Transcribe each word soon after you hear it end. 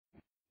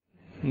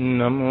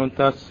නමෝ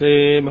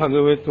තස්සේ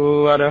භගවතු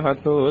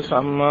අරහතෝ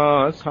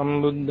සම්මා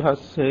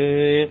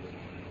සම්බුද්දස්සේ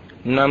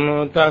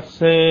නමෝ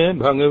තස්සේ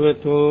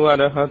භගවතු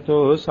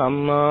අරහතෝ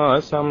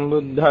සම්මා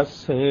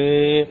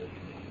සම්බුද්දස්සේ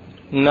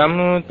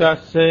නමෝ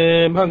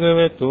තස්සේ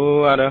භගවතු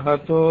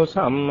අරහතෝ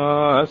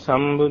සම්මා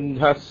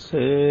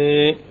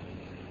සම්බුද්දස්සේ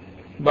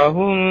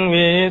බහුං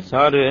වේ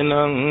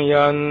සරණං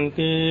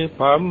යන්ති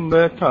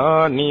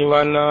පබ්බථා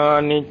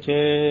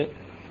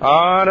නිවනානිචේ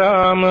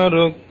ආරාම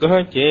රුක්ඛ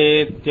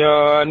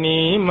චේත්‍යානි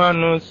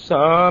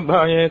මනුස්සා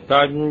භය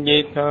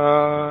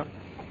තජ්ජිතා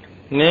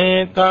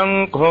නේතං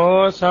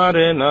කෝ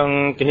සරණං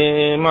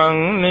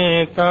කේමං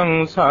නේතං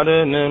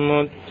සරණ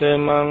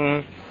මුත්තමං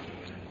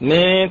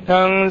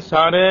නේතං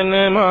සරණ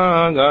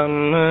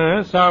මාගම්ම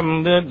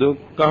සම්බ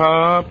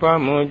දුක්ඛා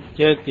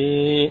පමුච්ඡති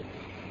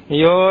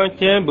යෝච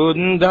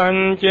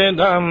බුද්ධං ච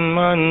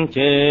ධම්මං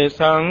ච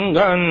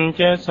සංඝං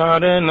ච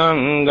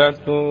සරණං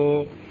ගතෝ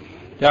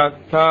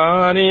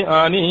චත්තාරි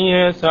අරිය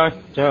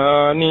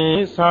සත්‍යානි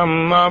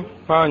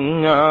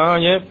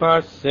සම්මප්පඤ්ඤාය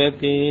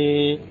පස්සති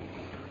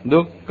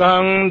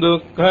දුක්ඛං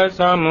දුක්ඛ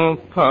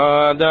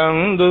සමුප්පාදං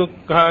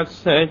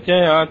දුක්ඛස්ස ච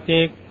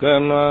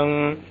අතික්කමං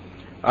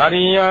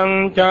අරියං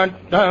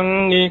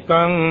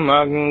චත්තංගිකං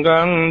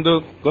මග්ගං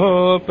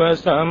දුක්ඛෝපසමගාමිනං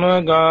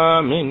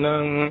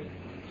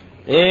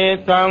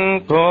ඒතං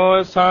කෝ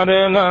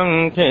සරණං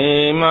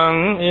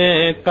khemං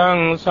ඒතං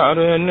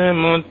සරණ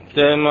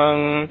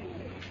මුත්තමං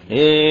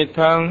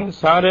ඒතං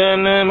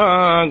සරණ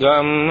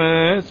මාගම්ම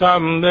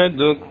සම්බ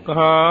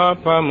දුක්ඛා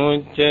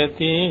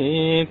පමුච්ඡති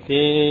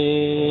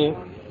තේ.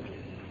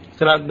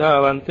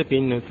 ශ්‍රද්ධාවන්ත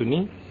පින්වතුනි,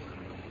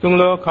 තුන්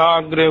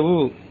ලෝකාග්‍ර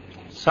වූ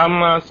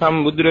සම්මා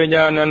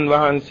සම්බුදුරජාණන්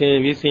වහන්සේ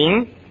විසින්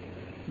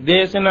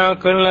දේශනා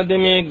කරන ලද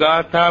මේ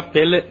ගාථා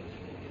පෙළ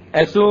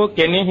ඇසූ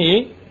කෙනෙහි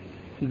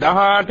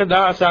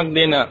 18000ක්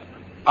දෙන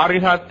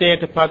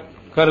අරිහත්ත්වයට පත්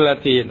කරලා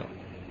තියෙනවා.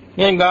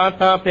 මේ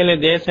ගාථා පෙළ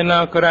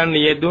දේශනා කරන්න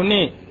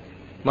යෙදුනේ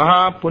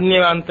මහා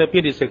පුණ්‍යවන්ත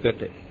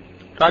පිරිසකට.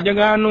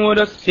 රජගහනුවර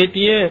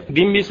සිටිය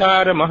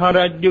බිම්බිසාර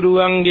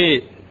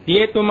මහරජුරුවන්ගේ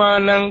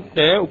පියතුමාණන්ට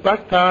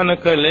උපස්ථාන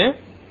කළ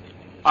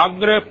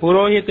අග්‍ර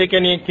පුරෝහිත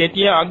කෙනෙක්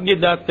සිටිය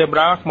අග්ගිදත්ත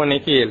බ්‍රාහ්මණ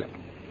කියලා.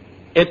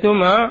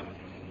 එතුමා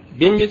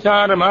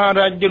බිම්බිසාර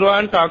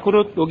මහරජුරුවන්ට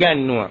අකුරුත්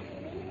උගන්වුවා.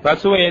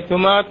 පසුව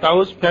එතුමා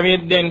තවුස්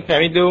පැවිද්දෙන්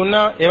පැවිදි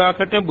වුණා.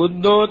 එවකට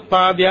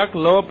බුද්ධෝත්පාදයක්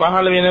ලෝ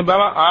පහළ වෙන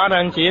බව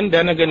ආරංචියෙන්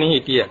දැනගෙන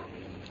හිටියා.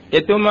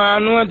 එතුමා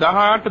අනුව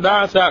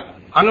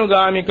 18000ක්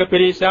අනුගාමික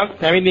පිරිසක්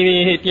පැවිදි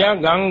වී හිටියා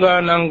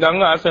ගංගානම්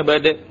ගංග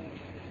අසබද.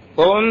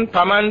 ඔවුන්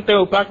තමන්ට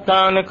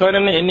උපස්ථාන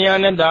කරන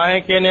එනියන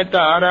දායකයන්ට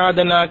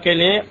ආරාධනා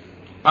කළේ,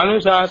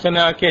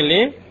 අනුශාසනා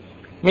කළේ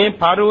මේ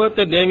පර්වත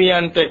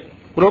දෙවියන්ට,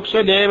 වෘක්ෂ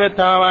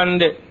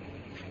දේවතාවන්ට,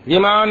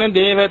 විමාන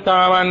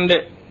දේවතාවන්ට,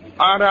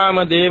 ආරාම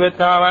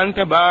දේවතාවන්ට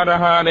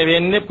බාරහාර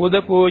වෙන්නේ පුද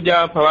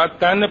පූජා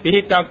පවත්වන්න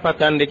පිහිටක්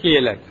පතන්න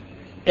කියලා.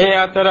 ඒ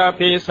අතර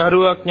අපේ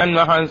සරුවක්ඥන්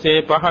වහන්සේ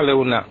පහළ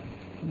වුණා.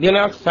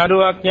 දිනක්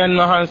සරුවක්ඥන්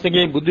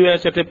වහන්සේගේ බුදු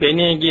ඇසට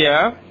පෙනී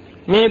ගියා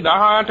මේ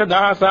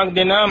 18000ක්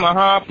දෙනා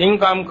මහා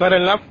පින්කම්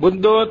කරලා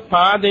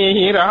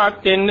බුද්ධෝත්පාදයේ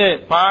රහත් වෙන්න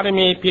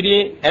පාරමී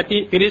ඇති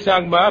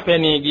පිරිසක් බව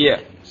පෙනී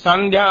ගියා.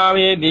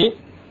 සන්ධ්‍යාවේදී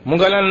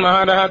මුගලන්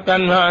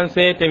මහරහතන්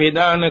වහන්සේට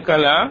විධාන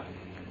කළා,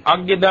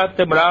 අග්ගිදත්ත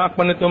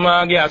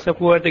බ්‍රාහ්මණතුමාගේ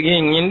අසපුවට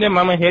ගිහින් ඉන්න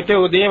මම හෙට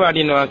උදේ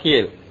වඩිනවා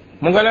කියලා.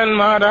 මුගලන්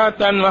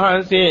මහරහතන්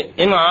වහන්සේ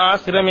එම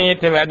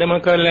ආශ්‍රමයට වැඩම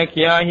කරලා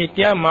කියා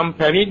හිටියා මම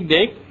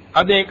පැවිද්දෙක්,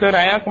 අද එක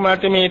රැයක්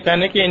මට මේ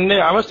තැනක ඉන්න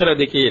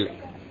අවසරද කියලා.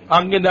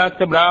 අග්ගිදත්ත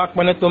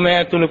බ්‍රාහ්මණතුමා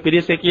ඇතුළු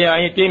පිරිස කියා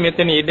හිටියේ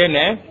මෙතන ඉඩ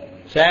නැහැ.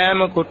 සෑම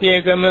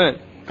කුටියකම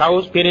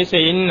කවුස් පිරිස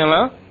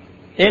ඉන්නවා.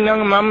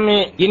 එහෙනම් මම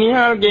මේ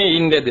ගිනිහල්ගේ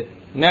ඉන්නද?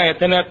 නෑ,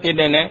 එතනත්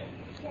ඉඩ නැහැ.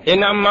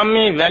 එහෙනම් මම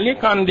මේ වැලි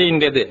කන්දේ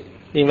ඉන්නද?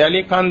 මේ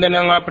වැලි කන්ද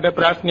නම් අපිට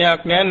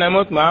ප්‍රශ්නයක් නෑ.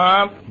 නමුත්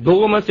මහා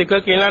ධූමසික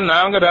කියලා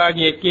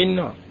නාගරාජයෙක්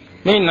ඉන්නවා.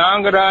 මේ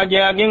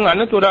නාගරාජයාගෙන්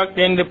අනතුරක්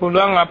වෙන්න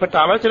පුළුවන්, අපට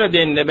අවසර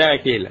දෙන්න බෑ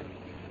කියලා.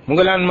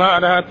 මුගලන් මහ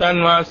රහතන්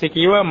වහන්සේ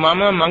කිව්වා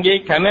මම මගේ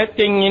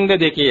කැමැත්තෙන් ඉන්නද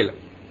කියලා.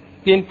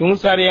 ඉතින් තුන්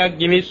සැරයක්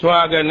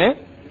ගිවිස්වාගෙන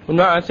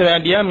උන්වහන්සේ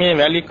වැඩියා මේ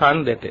වැලි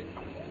කන්දට.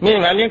 මේ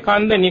වැලි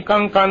කන්ද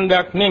නිකං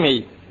කන්දක්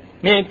නෙමෙයි.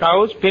 මේ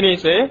තවුස්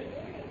පිරිස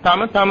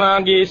තම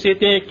තමාගේ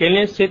සිතේ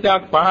කෙලෙස්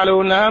සිතක් පහළ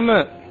වුණාම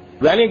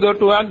වැලි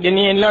ගොටුවක්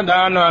ගෙනියලා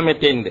දානවා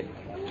මෙතෙන්ද.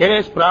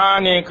 කෙලෙස්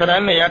ප්‍රාණය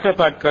කරන්න,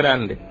 යටපත්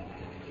කරන්න.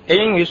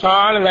 එයින්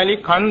විශාල වැලි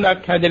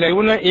කන්දක් හැදලා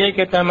වුණ ඒක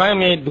තමයි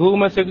මේ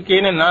ධූමසක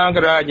කියන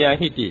නාගරාජයා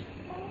හිටියේ.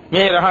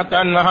 මේ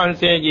රහතන්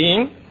වහන්සේ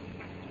ගිහින්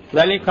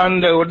වැලි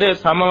කන්ද උඩ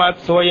සමවත්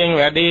සෝයෙන්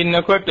වැඩ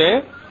ඉන්නකොට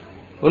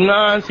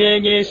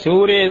උන්වහන්සේගේ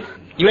ශූරේ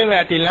ඉව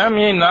වැටිලා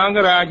මේ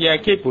නාගරාජයා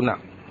කිපුණා.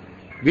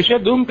 විෂ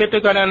දුම් පෙත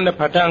කරන්න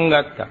පටන්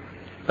ගත්තා.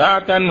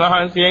 රහතන්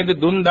වහන්සේද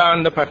දුම්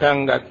දාන්න පටන්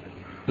ගත්තා.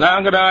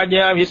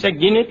 නාගරාජයා විෂ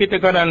ගිනි පිට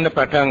කරන්න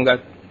පටන්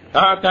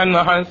ගත්තා. රහතන්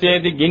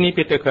වහන්සේද ගිනි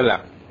පිට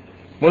කළා.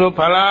 මුළු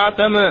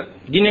පළාතම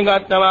ගිනි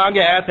ගත්තා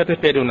වාගේ ඈතට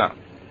පෙරුණා.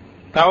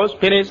 තවස්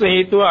පෙරේස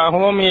හේතුව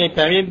අහෝ මේ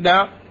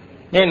පැවිද්දා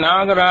මේ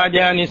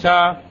නාගරාජයා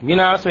නිසා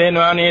විනාශ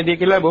වෙනවා නේද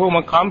කියලා බොහොම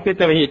කම්පිත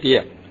වෙ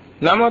හිටියා.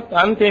 නමුත්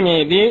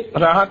අන්තිමේදී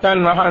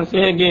රහතන්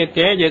වහන්සේගේ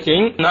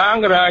තේජසින්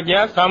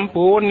නාගරාජයා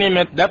සම්පූර්ණයෙන්ම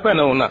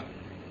දපන වුණා.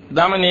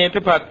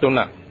 දමණයටපත්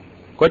වුණා.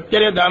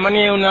 කොච්චර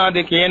දමණය වුණාද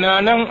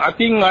කියනවා නම්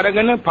අතින්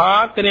අරගෙන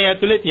පාත්‍රය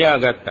ඇතුලේ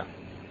තියාගත්තා.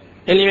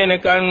 එළි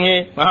වෙනකන්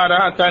මේ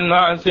මහරහතන්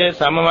වහන්සේ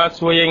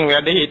සමවස්වයෙන්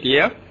වැඩ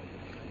හිටියා.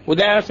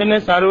 උදෑසන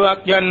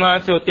සරුවක්යන්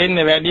වහන්සේ උතෙන්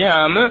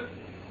වැඩියාම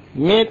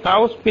මේ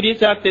තවුස්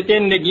පිරිසත්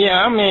එතෙන්ද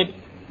ගියා මේ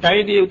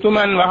පැවිදි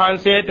උතුමන්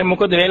වහන්සේට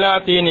මොකද වෙලා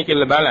තියෙන්නේ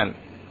කියලා බලන්න.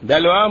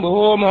 බැලුවා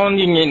බොහෝම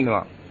හොඳින්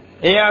ඉන්නවා.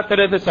 ඒ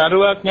අතරේ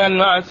සරුවක්යන්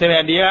වහන්සේ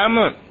වැඩියාම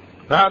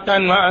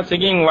රහතන්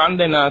වහන්සේගෙන්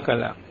වන්දනා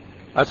කළා.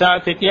 අසා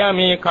සිටියා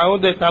මේ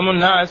කවුද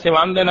තමුන්වහන්සේ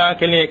වන්දනා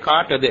කළේ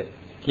කාටද?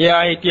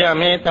 කියා හිටියා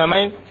මේ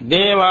තමයි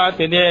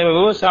දේවාති දේව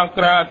වූ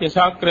සක්‍රාති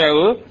සක්‍රය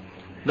වූ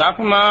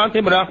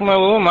ධම්මාති බ්‍රහ්ම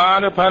වූ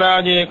මාර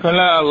පරාජය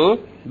කළා වූ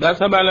දස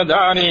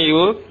බලධාරී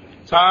වූ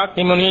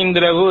සාක්‍ය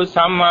මුනීන්ද්‍ර වූ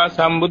සම්මා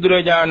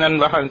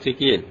සම්බුදුරජාණන් වහන්සේ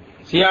කියලා.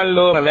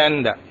 සියල්ලෝම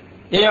වැන්දා.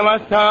 ඒ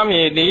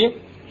අවස්ථාවේදී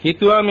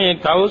හිතුවා මේ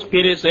තවුස්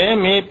පිරිස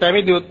මේ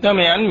පැවිදි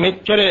උත්තමයන්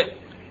මෙච්චර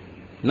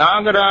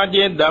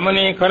නාගරාජයේ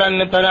දමනය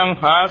කරන්න තරම්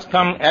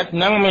හාස්කම්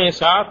ඇතනම් මේ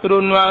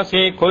ශාස්ත්‍රුන්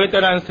වාසේ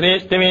කොයිතරම්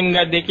ශ්‍රේෂ්ඨ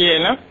වෙන්නේද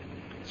කියලා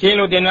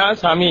සියලු දෙනා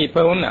සමීප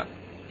වුණා.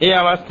 ඒ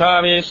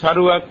අවස්ථාවේ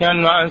සරුවක්යන්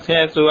වහන්සේ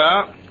ඇසුවා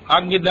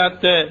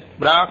අග්ගිදත්ත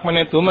බ්‍රාහ්මණ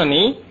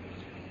තුමනි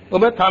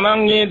ඔබ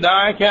තමන්ගේ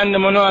දායකයන්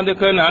මොනවද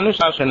කරන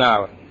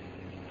අනුශාසනාව?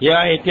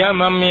 යා හිටියා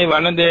මම මේ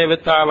වන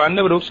දේවතාවන්ද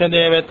වෘක්ෂ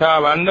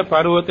දේවතාවන්ද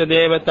පර්වත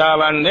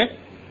දේවතාවන්ද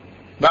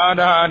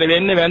බාධාර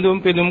වෙන්න වැඳුම්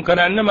පිදුම්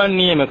කරන්න මම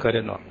නියම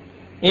කරනවා.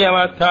 ඒ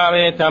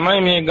අවස්ථාවේ තමයි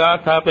මේ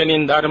ගාථා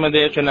පෙළින් ධර්ම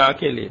දේශනා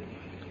කෙළේ.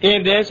 ඒ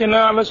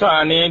දේශනාව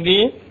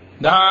සානේදී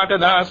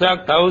 18000ක්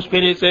තවුස්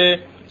පිරිස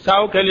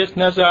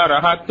සෞඛලස්නස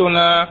රහත්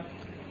වුණා.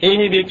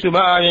 එහි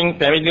භික්ෂුභාවයෙන්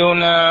පැවිදි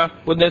වුණා.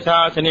 බුද්ධ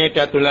ශාසනයට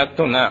ඇතුළත්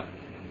වුණා.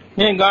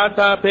 මේ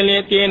ගාථා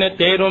පෙළේ තියෙන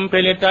තේරුම්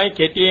පෙළටයි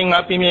කෙටියෙන්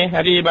අපි මේ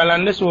හැරී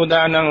බලන්න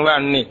සූදානම්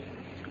වන්නේ.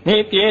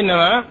 මේ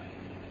තියෙනවා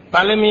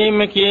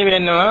පළමුවෙන්ම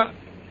කියවෙනවා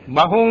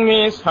බහුං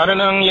මේ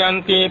සරණං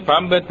යන්ති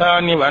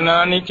පබ්බතානි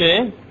වනානිචේ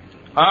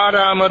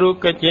ආරාම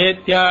රුක්ඛ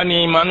චේත්‍යානි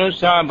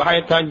මනුෂ්‍යා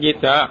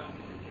භයතජ්ජිතා.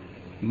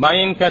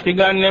 බයෙන්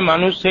කැටිගන්නේ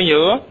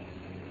මිනිස්සයෝ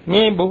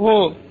මේ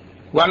බොහෝ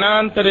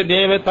වනාන්තර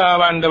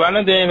දේවතාවන්ද වන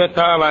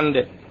දේවතාවන්ද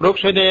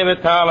වෘක්ෂ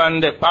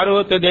දේවතාවන්ද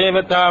පර්වත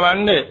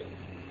දේවතාවන්ද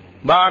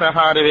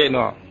බාරහාර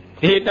වෙනවා.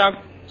 හිතක්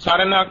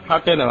සරණක්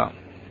හතෙනවා.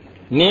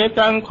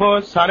 නේතං කෝ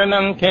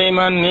සරණං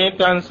කේමං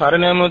නේතං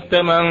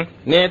සරණමුත්තමං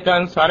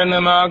නේතං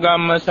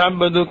සරණමාගම්ම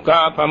සබ්බ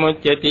දුක්ඛා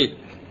පමුච්චති.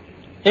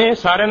 ඒ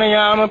සරණ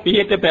යාම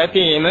පිහිට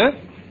පැතීම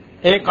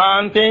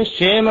ඒකාන්තේ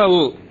ക്ഷേම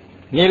වූ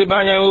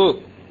නිර්භය වූ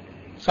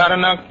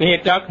සරණක්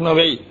පිහිටක්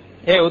නොවේ.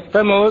 ඒ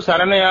උත්තම වූ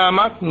සරණ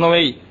යාමක්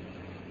නොවේ.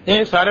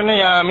 ඒ සරණ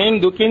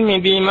යාමෙන් දුකින්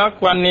මිදීමක්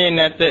වන්නේ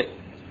නැත.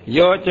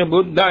 යෝච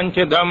බුද්ධං ච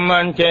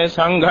ධම්මං ච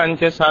සංඝං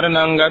ච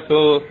සරණං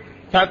ගතෝ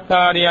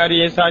චත්තාරි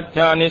අරිය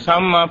සත්‍යානි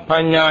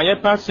සම්මප්පඤ්ඤාය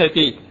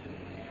පස්සති.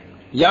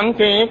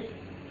 යංකේ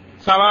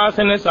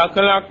සවාසන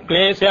සකල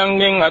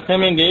ක්ලේශයන්ගෙන්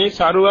අතමිදී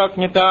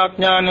සරුවක්ඥතා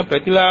ඥාන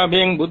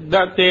ප්‍රතිලාභයෙන්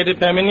බුද්ධත්වයට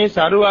පැමිණි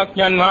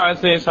සරුවක්ඥන්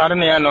වහන්සේ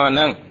සරණ යනවා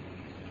නම්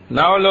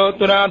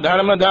නවලෝතර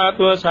ධර්ම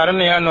ධාතුව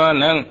සරණ යනවා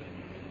නම්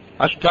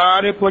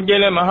අෂ්ටාරි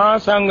පුජ්‍යල මහා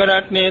සංඝ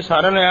රත්නයේ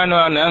සරණ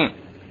යනවා නම්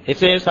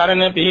එසේ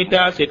සරණ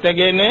පිහිටා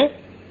සිටගෙන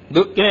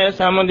දුක්ඛ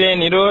සමුදය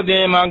නිරෝධය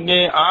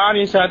මග්ගේ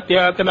ආරි සත්‍ය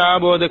අතර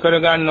ආબોධ කර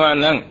ගන්නවා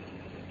නම්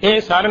ඒ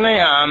සරණ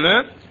යාම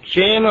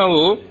ക്ഷേම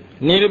වූ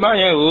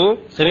නිර්භය වූ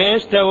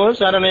ශ්‍රේෂ්ඨ වූ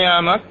සරණ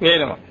යාමක්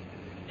වෙනවා.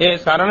 ඒ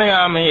සරණ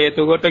යාම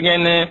හේතු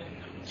කොටගෙන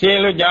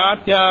සියලු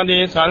ජාත්‍ය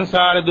ආදී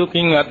සංසාර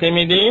දුකින් අත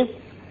මිදී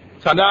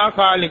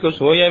සදාකාලික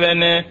සෝය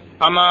වෙන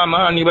අමා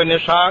මහ නිවන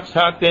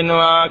සාක්ෂාත්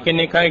වෙනවා කියන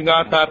එකයි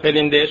ගාථා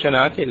පෙළින්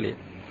දේශනා කෙළේ.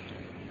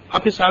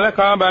 අපි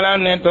සලකා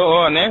බලන්නට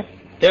ඕනේ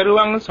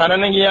තෙරුවන්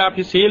සරණ ගිය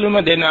අපි සීලුම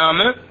දෙනාම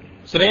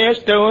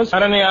ශ්‍රේෂ්ඨ වූ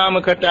සරණ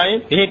යාමකටයි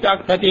පිහිටක්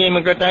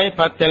පැතීමකටයි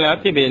පත් වෙලා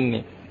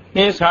තිබෙන්නේ.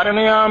 මේ සරණ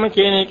යාම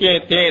කියන එකේ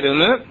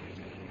තේරුම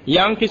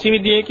යම් කිසි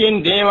විදියකින්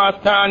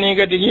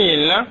දේවස්ථානයකට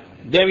ගිහිල්ලා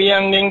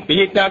දෙවියන්ගෙන්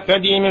පිහිටක්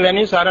ලැබීම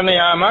වැනි සරණ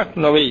යාමක්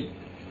නොවේ.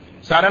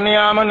 සරණ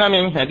යාම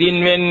නමින්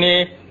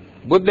හැදින්වෙන්නේ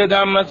බුද්ධ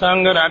ධම්ම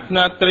සංඝ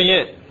රත්නත්‍රය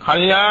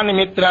කල්යාණ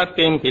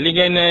මිත්‍රත්වයෙන්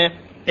පිළිගෙන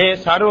ඒ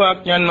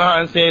සරුවක්ඥන්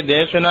වහන්සේ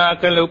දේශනා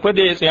කළ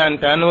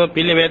උපදේශයන්ට අනුව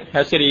පිළිවෙත්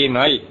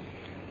හැසිරීමයි.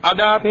 අද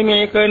අපි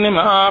මේ කරන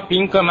මහා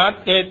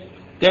පිංකමත් ඒ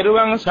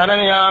තෙරුවන්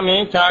සරණ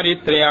යාමේ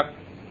චාරිත්‍රයක්.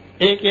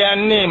 ඒ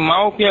කියන්නේ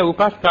මෞඛ්‍ය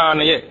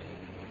උපස්ථානය.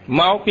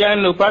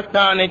 මෞඛ්‍යයන්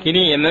උපස්ථාන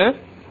කිරීම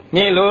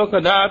මේ ලෝක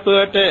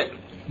ධාතුවට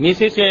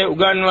නිසිසේ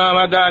උගන්වා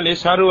වදාළේ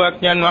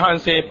සරුවක්ඥන්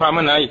වහන්සේ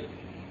පමණයි.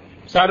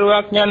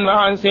 සරුවක්ඥන්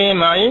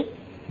වහන්සේමයි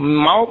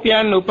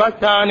මෞඛ්‍යයන්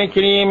උපස්ථාන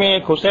කිරීමේ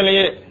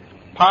කුසලයේ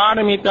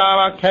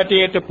පාරමිතාවක්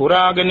හැටියට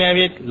පුරාගෙන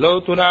ඇවිත්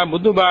ලෞතුරා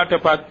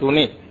බුදුබාටපත්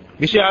උනේ.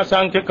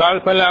 විශාසංඛ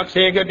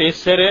කල්පලක්ෂයකට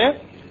ඉස්සර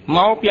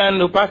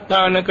මෞඛ්‍යයන්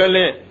උපස්ථාන කළ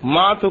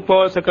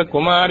මාතුපෝසක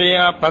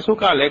කුමාරයා පසු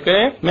කාලයක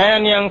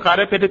මෑණියන්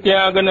කරපිට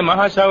තියාගෙන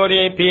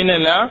මහසවරේ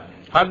පීනලා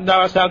 7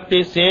 දවසක්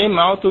තිස්සේ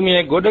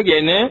මෞතුමිය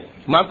ගොඩගෙන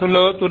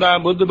මතුලෝතුරා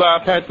බුදුබා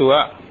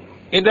පැතුවා.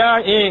 එදා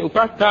ඒ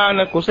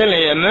උපස්ථාන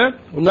කුසලයම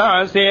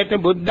උන්වහන්සේට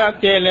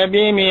බුද්ධත්වයේ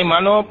ලැබීමේ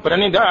මනෝ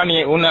ප්‍රනිධානය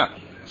වුණා.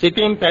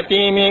 සිතින්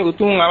පැතීමේ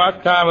උතුම්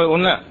අවස්ථාව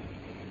වුණා.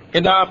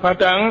 එදා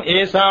පටන්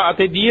ඒසා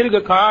අති දීර්ඝ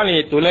කාලය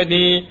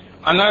තුලදී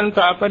අනන්ත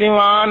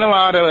අපරිමාණ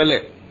වාරවල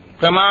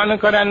ප්‍රමාණ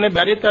කරන්න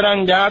බැරි තරම්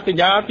ಜಾති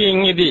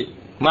ಜಾතියින් ඉදී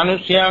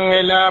මිනිස්යන්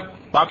වෙලා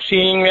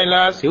පක්ෂීන්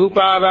වෙලා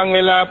සිව්පාවන්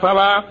වෙලා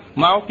පවා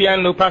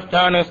මෞපියන්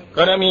උපස්ථාන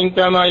කරමින්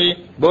තමයි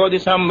බෝධි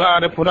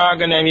සම්භාර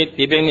පුරාගෙන ඇවිත්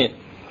තිබෙන්නේ.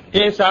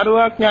 ඒ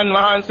සරුවඥන්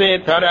වහන්සේ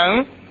තරම්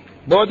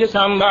බෝධි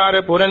සම්භාර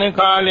පුරණ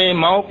කාලේ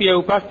මෞපිය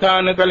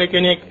උපස්ථාන කළ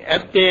කෙනෙක්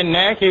ඇත්තේ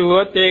නැහැ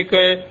කිව්වොත් ඒක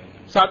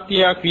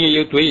සත්‍යයක් විය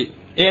යුතුයි.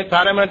 ඒ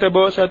තරමට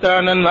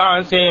බෝසතාණන්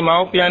වහන්සේ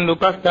මෞපියන්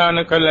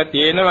උපස්ථාන කළා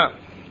තියෙනවා.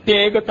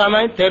 ඒක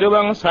තමයි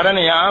තෙරුවන් සරණ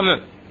යාම.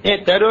 ඒ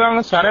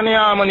තෙරුවන් සරණ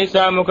යාම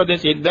නිසා මොකද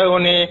සිද්ධ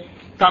වුනේ?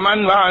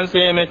 තමන්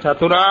වහන්සේම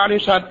චතුරාර්ය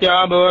සත්‍ය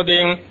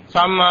අවබෝධයෙන්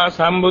සම්මා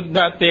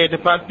සම්බුද්ධත්වයට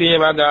පත් වේ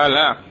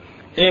වදාලා.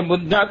 ඒ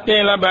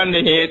බුද්ධත්වයේ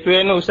ලබන්න හේතු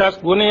වෙන උසස්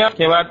ගුණයක්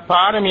හෙවත්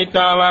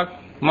පාරමිතාවක්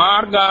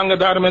මාර්ගාංග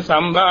ධර්ම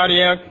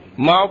සම්භාරයක්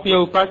මෞපිය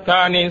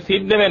උපස්ථානයේ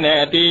සිද්ධ වෙන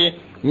ඇති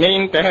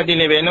මෙයින්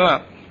පැහැදිලි වෙනවා.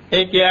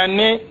 ඒ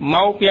කියන්නේ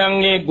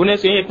මෞපියන්ගේ ගුණ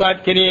සිහිපත්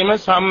කිරීම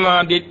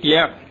සම්මා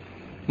දිට්ඨිය.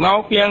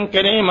 මෞපියන්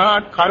කෙරෙහි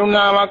මහත්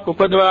කරුණාවක්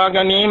උපදවා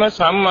ගැනීම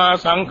සම්මා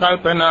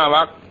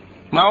සංකල්පනාවක්.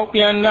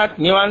 මෞපියන්වත්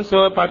නිවන්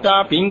සුව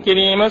පතා පින්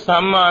කිරීම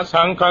සම්මා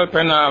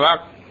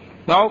සංකල්පනාවක්.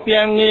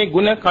 මෞපියන්ගේ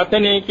ගුණ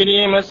කතනය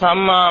කිරීම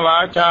සම්මා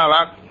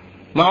වාචාවක්.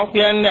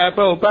 මෞපියන් අප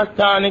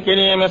උපස්ථාන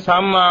කිරීම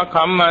සම්මා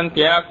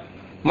කම්මන්තයක්.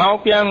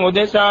 මෞපියන්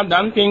උදෙසා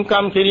දන්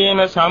පින්කම් කිරීම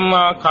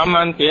සම්මා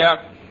කම්මන්තයක්.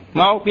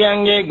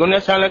 මෞපියන්ගේ ගුණ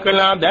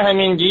සලකලා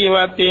දැහැමින්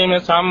ජීවත් වීම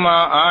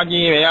සම්මා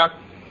ආජීවයක්.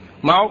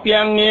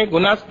 මෞපියන්ගේ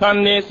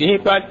ගුණස්කන්ධයේ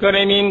සිහිපත්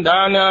කරමින්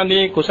දාන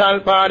ආදී කුසල්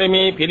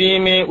පාරමී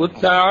පිරීමේ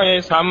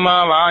උත්සාහය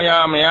සම්මා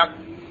වායාමයක්.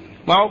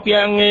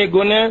 මෞපියන්ගේ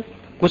ගුණ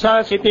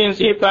කුසල් සිතින්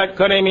සිහිපත්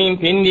කරමින්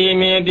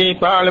පින්දීමේදී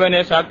පාළවන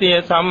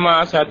සතිය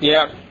සම්මා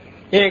සතියක්.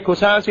 ඒ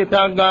කුසල්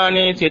සිතක්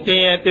ගානේ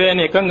සිතේ ඇතිවෙන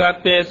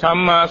එකඟත්වයේ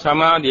සම්මා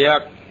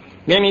සමාධියක්.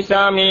 මේ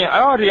නිසා මේ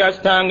ආර්ය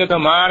අෂ්ටාංගික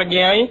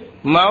මාර්ගයයි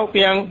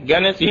මෞපියන්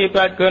ගැන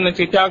සිහිපත් කරන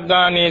සිතක්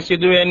ගානේ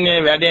සිදුවෙන්නේ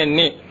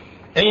වැඩෙන්නේ.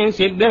 එයින්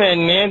සිද්ධ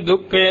වෙන්නේ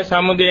දුක්ඛය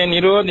සමුදය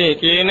නිරෝධය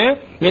කියන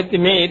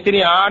මේ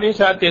ඉතිරි ආර්ය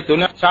සත්‍ය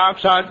තුන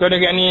සාක්ෂාත් කර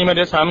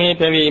ගැනීමට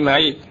සමීප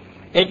වීමයි.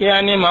 ඒ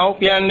කියන්නේ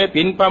මෞපියන්ගේ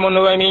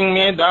පින්පමුණුවමින්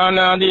මේ දාන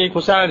ආදී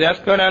කුසල රැස්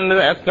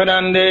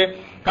කරන්නේ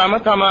තම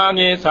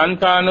තමාගේ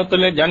సంతాන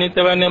තුළ ජනිත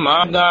වන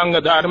මාර්ගාංග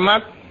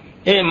ධර්මත්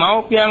ඒ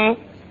මෞපියන්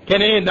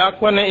කෙරේ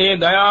දක්වන ඒ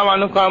දයාව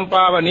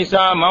අනුකම්පාව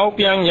නිසා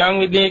මෞපියන් යම්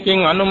විදියකින්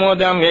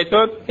අනුමෝදන්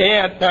වෙතොත් ඒ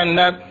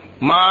අත්යන්වත්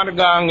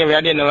මාර්ගාංග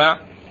වැඩෙනවා.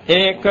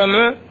 ඒකම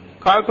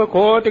කල්ප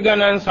කෝටි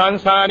ගණන්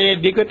සංසාරයේ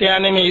දිගට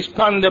යන මේ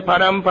ස්කන්ධ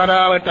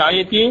පරම්පරාවට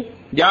අයිති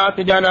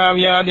ජාති ජරා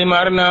ව්‍යාධි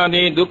මරණ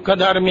ආදී දුක්ඛ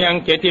ධර්මයන්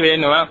කෙටි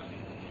වෙනවා.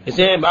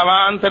 එසේ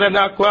භවාන්තර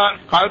දක්වා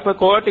කල්ප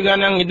කෝටි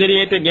ගණන්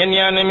ඉදිරියට ගෙන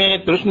යන මේ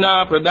තෘෂ්ණා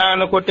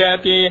ප්‍රදාන කොට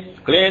ඇති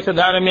ක්ලේශ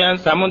ධර්මයන්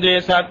සමුදය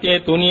සත්‍ය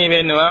තුනී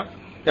වෙනවා.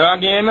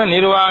 එවැගේම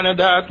නිර්වාණ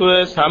ධාතුව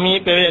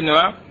සමීප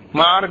වෙනවා.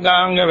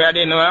 මාර්ගාංග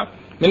වැඩෙනවා.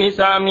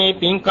 මිනිසා මේ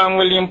පින්කම්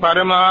වලින්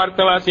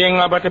පරමාර්ථ වශයෙන්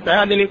අපට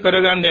පැහැදිලි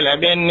කරගන්න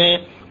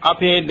ලැබෙන්නේ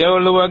අපේ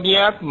දෙව්ලොව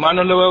ගියත්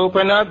මනුලොව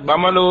උපනත්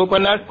බමලොව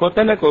උපනත්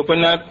කොතනක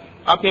උපනත්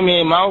අපි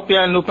මේ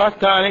මෞපියන්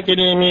උපස්ථාන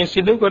කිරීමේ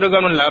සිදු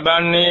කරගනු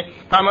ලබන්නේ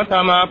තම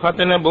තමා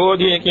පතන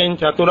බෝධියකින්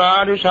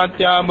චතුරාර්ය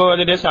සත්‍ය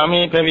අවබෝධයට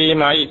සමීප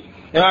වීමයි.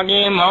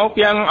 එවැගේ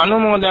මෞපියන්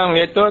අනුමෝදන්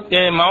වෙතොත්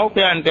ඒ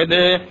මෞපියන්ටද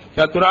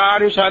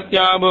චතුරාර්ය සත්‍ය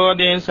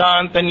අවබෝධයෙන්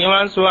සාන්ත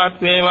නිවන් සුවත්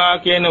වේවා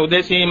කියන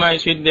උදෙසීමයි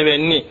සිද්ධ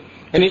වෙන්නේ.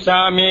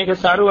 එනිසා මේක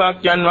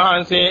සරුවක්යන්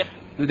වහන්සේ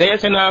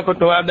දේශනා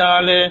කොට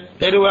වදාළ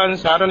තෙරුවන්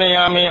සරණ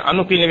යාමේ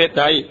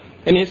අනුපිළිවෙතයි.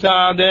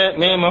 එනිසාද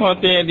මේ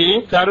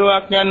මොහොතේදී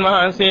සරුවක්යන්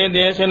වහන්සේ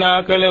දේශනා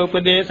කළ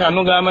උපදේශ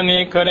අනුගමනය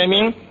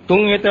කරමින්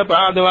තුන් හිත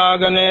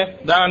පාදවාගෙන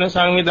දාන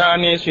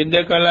සංවිධානයේ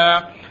සිද්ධ කළා.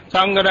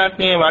 සංඝ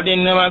රත්නයේ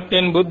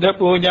වඩින්නවත්ෙන් බුද්ධ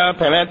පූජා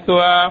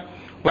පැවැත්වුවා.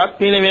 වත්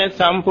පිළිවෙත්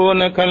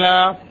සම්පූර්ණ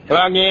කළා.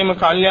 එවාගෙම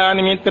කල්යාණ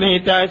මිත්‍ර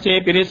හිතයිසේ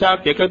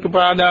පිරිසක් එකතු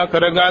පාදා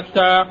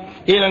කරගත්තා.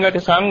 ඊළඟට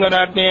සංඝ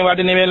රත්නයේ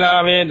වඩින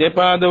වෙලාවේ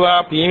දෙපාදවා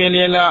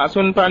පීවිලියලා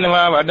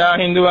අසුන්පනවා වඩා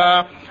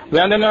හිඳුවා.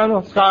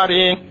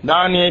 වන්දනානුස්කාරයෙන්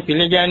දානීය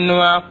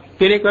පිළිගැන්වුවා.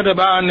 පිරිකර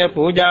බාන්න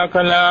පූජා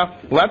කළා.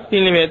 වත්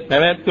පිළිවෙත්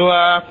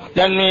පැවැත්වුවා.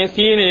 දැන් මේ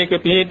සීලයක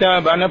පිහිටා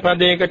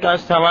බණපදයකට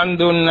සවන්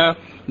දුන්නා.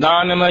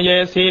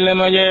 දානමය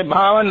සීලමය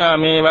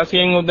භාවනාමය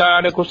වශයෙන්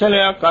උදාර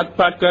කුසලයක්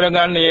අත්පත්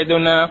කරගන්න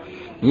යෙදුණා.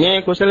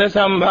 මේ කුසල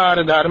සම්භාර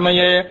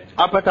ධර්මයේ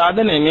අපට අද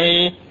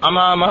නෙමෙයි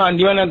අමා මහ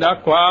නිවන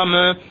දක්වාම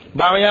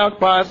භවයක්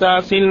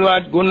පාසා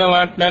සිල්වත්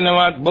ගුණවත්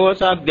නැනවත්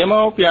බෝසත්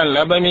දෙමව්පියන්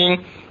ලැබමින්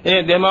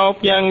ඒ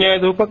දෙමව්පියන්ගේ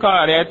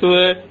උපකාරය ඇතුව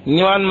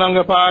නිවන් මඟ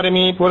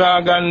පාරමී පුරා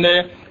ගන්න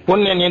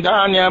පුණ්‍ය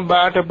නිදානයක්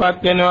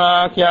බාටපත්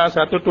වෙනවා කියා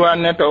සතුටු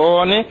වන්නට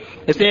ඕනේ.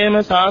 එසේම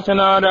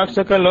ශාසන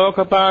ආරක්ෂක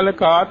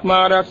ලෝකපාලක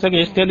ආත්මාරක්ෂක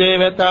ඉෂ්ට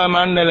දේවතා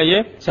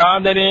මණ්ඩලයේ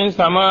සාදරයෙන්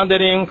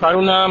සමාදරයෙන්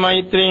කරුණා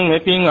මෛත්‍රියෙන්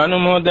වෙපින්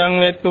අනුමෝදන්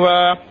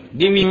වෙත්වා.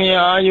 දිවිමය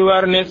ආයු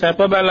වර්ණ සැප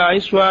බල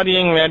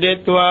ඓශ්වර්යයෙන්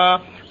වැඩෙත්වා.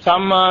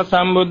 සම්මා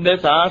සම්බුද්ධ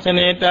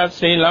ශාසනයට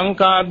ශ්‍රී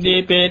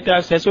ලංකාද්වීපයට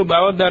සසු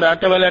බෞද්ධ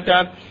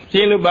රටවලටත්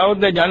සියලු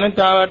බෞද්ධ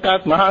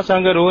ජනතාවටත් මහා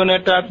සංඝ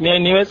රුවනටත් මේ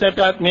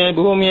නිවසටත් මේ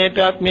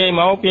භූමියටත් මේ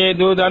මෞපිය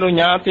දූ දරු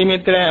ඥාති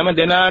මිත්‍ර හැම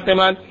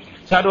දෙනාටම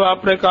සර්ව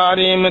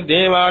අප්‍රකාරයෙන්ම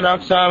දේව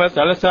ආරක්ෂාව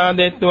සලසා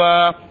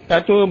දෙත්වා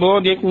චතු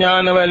බෝධි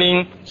ඥාන වලින්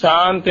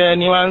ශාන්ත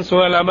නිවන්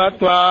සුව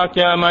ලබත්වා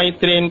කියා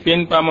මෛත්‍රියෙන්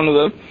පින් පමුණුව.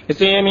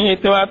 එසේම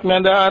හිතවත්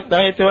මඳහත්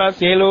අහිතවත්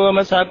සියලුම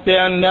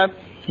සත්‍යයන්වත්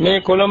මේ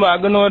කොළඹ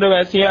අගනුවර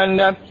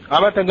වැසියන්වත්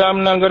අවත ගම්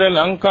නගර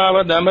ලංකාව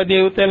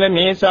දඹදිව උතල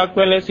මේ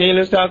සක්වල සීල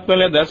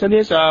සක්වල දස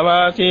දිසා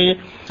වාසී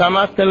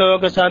සමස්ත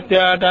ලෝක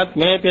සත්‍යයටත්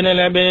මේ පින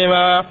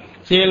ලැබේවා.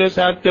 සියලු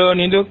සත්‍යෝ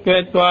නිදුක්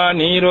වෙත්වා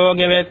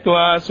නිරෝගී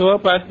වෙත්වා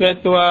සුවපත්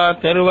වෙත්වා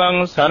තෙරුවන්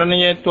සරණ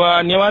යෙත්වා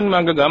නිවන්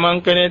මඟ ගමන්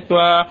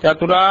කෙරෙත්වා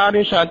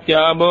චතුරාර්ය සත්‍ය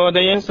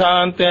අවබෝධයෙන්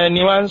සාන්ත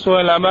නිවන් සුව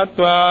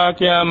ලබත්වා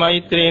කියා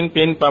මෛත්‍රියෙන්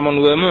පින්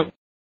පමුණුවමු.